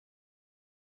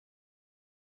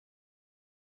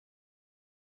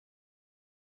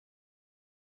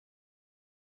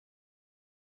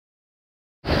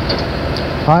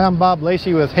Hi, I'm Bob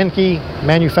Lacy with Henke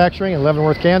Manufacturing in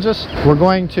Leavenworth, Kansas. We're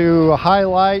going to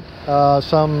highlight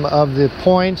some of the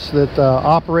points that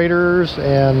operators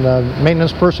and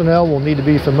maintenance personnel will need to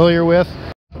be familiar with.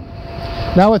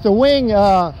 Now, with the wing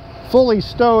fully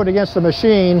stowed against the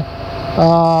machine,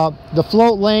 the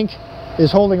float link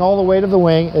is holding all the weight of the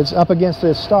wing. It's up against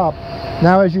this stop.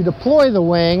 Now, as you deploy the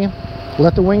wing,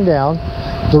 let the wing down,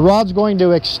 the rod's going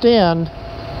to extend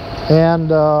and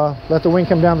let the wing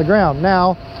come down to the ground.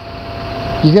 Now,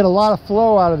 you get a lot of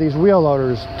flow out of these wheel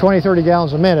loaders, 20-30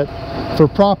 gallons a minute. For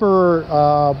proper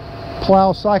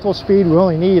plow cycle speed, we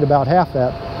only need about half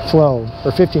that flow,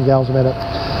 or 15 gallons a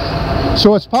minute.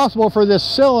 So it's possible for this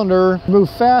cylinder to move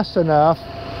fast enough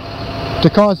to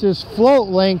cause this float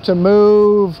link to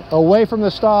move away from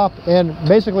the stop and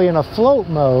basically in a float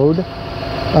mode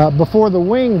before the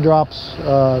wing drops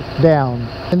down.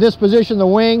 In this position, the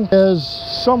wing is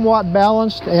somewhat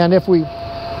balanced, and if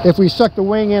we suck the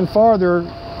wing in farther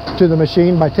to the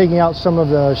machine by taking out some of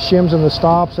the shims and the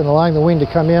stops and allowing the wing to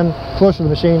come in closer to the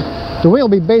machine, the wing will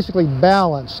be basically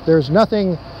balanced. There's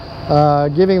nothing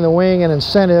giving the wing an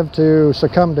incentive to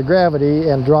succumb to gravity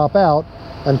and drop out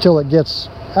until it gets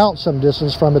out some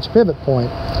distance from its pivot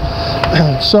point.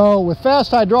 So with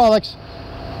fast hydraulics,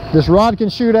 this rod can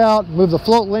shoot out, move the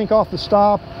float link off the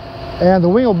stop, and the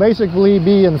wing will basically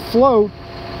be in float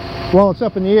while it's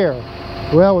up in the air.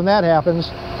 Well, when that happens,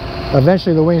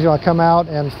 eventually the wing's going to come out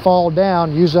and fall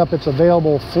down, use up its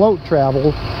available float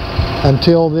travel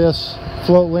until this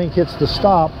float link hits the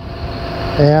stop.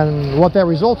 And what that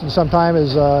results in sometimes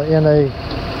is in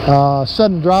a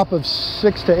sudden drop of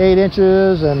 6 to 8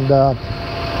 inches, and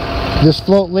this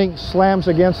float link slams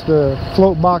against the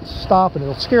float box stop, and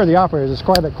it'll scare the operators. It's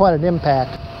quite an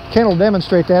impact. Ken will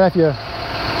demonstrate that if you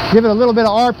give it a little bit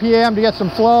of RPM to get some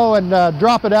flow and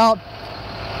drop it out.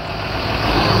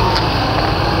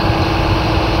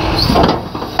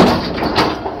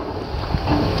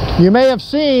 You may have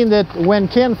seen that when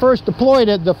Ken first deployed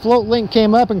it, the float link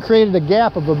came up and created a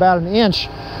gap of about 1 inch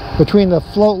between the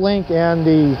float link and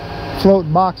the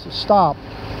float box stop.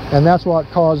 And that's what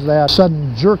caused that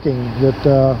sudden jerking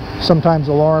that sometimes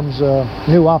alarms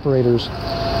new operators.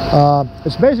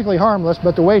 It's basically harmless,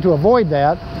 but the way to avoid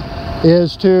that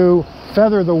is to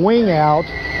feather the wing out.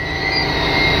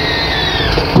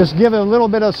 Just give it a little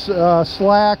bit of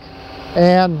slack,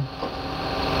 and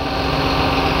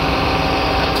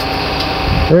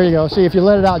there you go. See, if you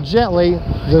let it out gently,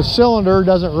 the cylinder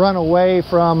doesn't run away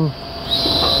from,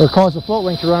 or cause the float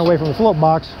link to run away from the float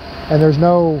box, and there's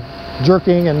no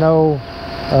jerking and no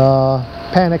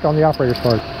panic on the operator's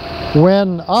part.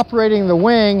 When operating the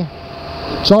wing,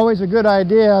 it's always a good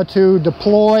idea to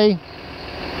deploy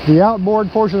the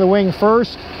outboard portion of the wing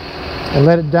first and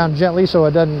let it down gently so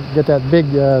it doesn't get that big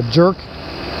jerk.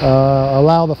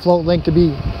 Allow the float link to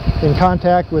be in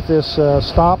contact with this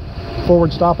stop,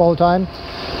 forward stop all the time.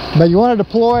 But you want to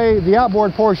deploy the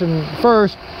outboard portion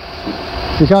first,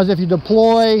 because if you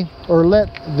deploy or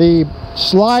let the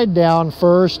slide down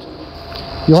first,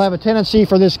 you'll have a tendency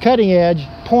for this cutting edge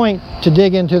point to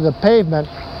dig into the pavement,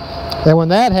 and when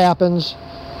that happens,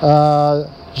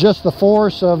 just the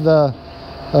force of the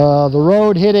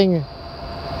road hitting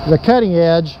the cutting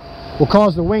edge will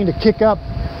cause the wing to kick up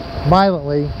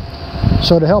violently.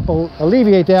 So to help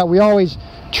alleviate that, we always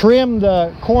trim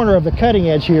the corner of the cutting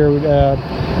edge here.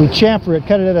 We chamfer it,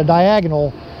 cut it at a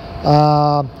diagonal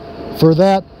for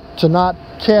that to not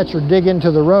catch or dig into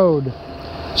the road.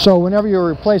 So whenever you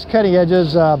replace cutting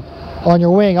edges on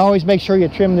your wing, always make sure you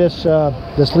trim this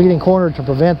this leading corner to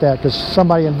prevent that, because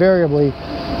somebody invariably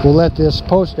will let this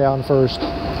post down first.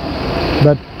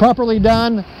 But properly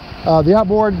done, the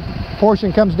outboard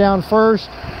portion comes down first,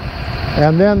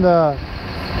 and then the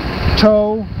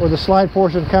toe or the slide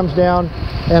portion comes down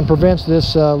and prevents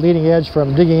this leading edge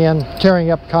from digging in,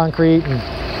 tearing up concrete, and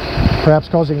perhaps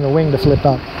causing the wing to flip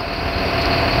up.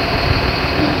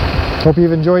 Hope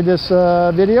you've enjoyed this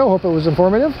video. Hope it was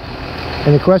informative.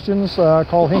 Any questions,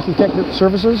 call Henke Tech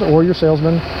Services or your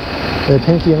salesman at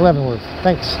Henke in Leavenworth.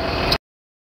 Thanks.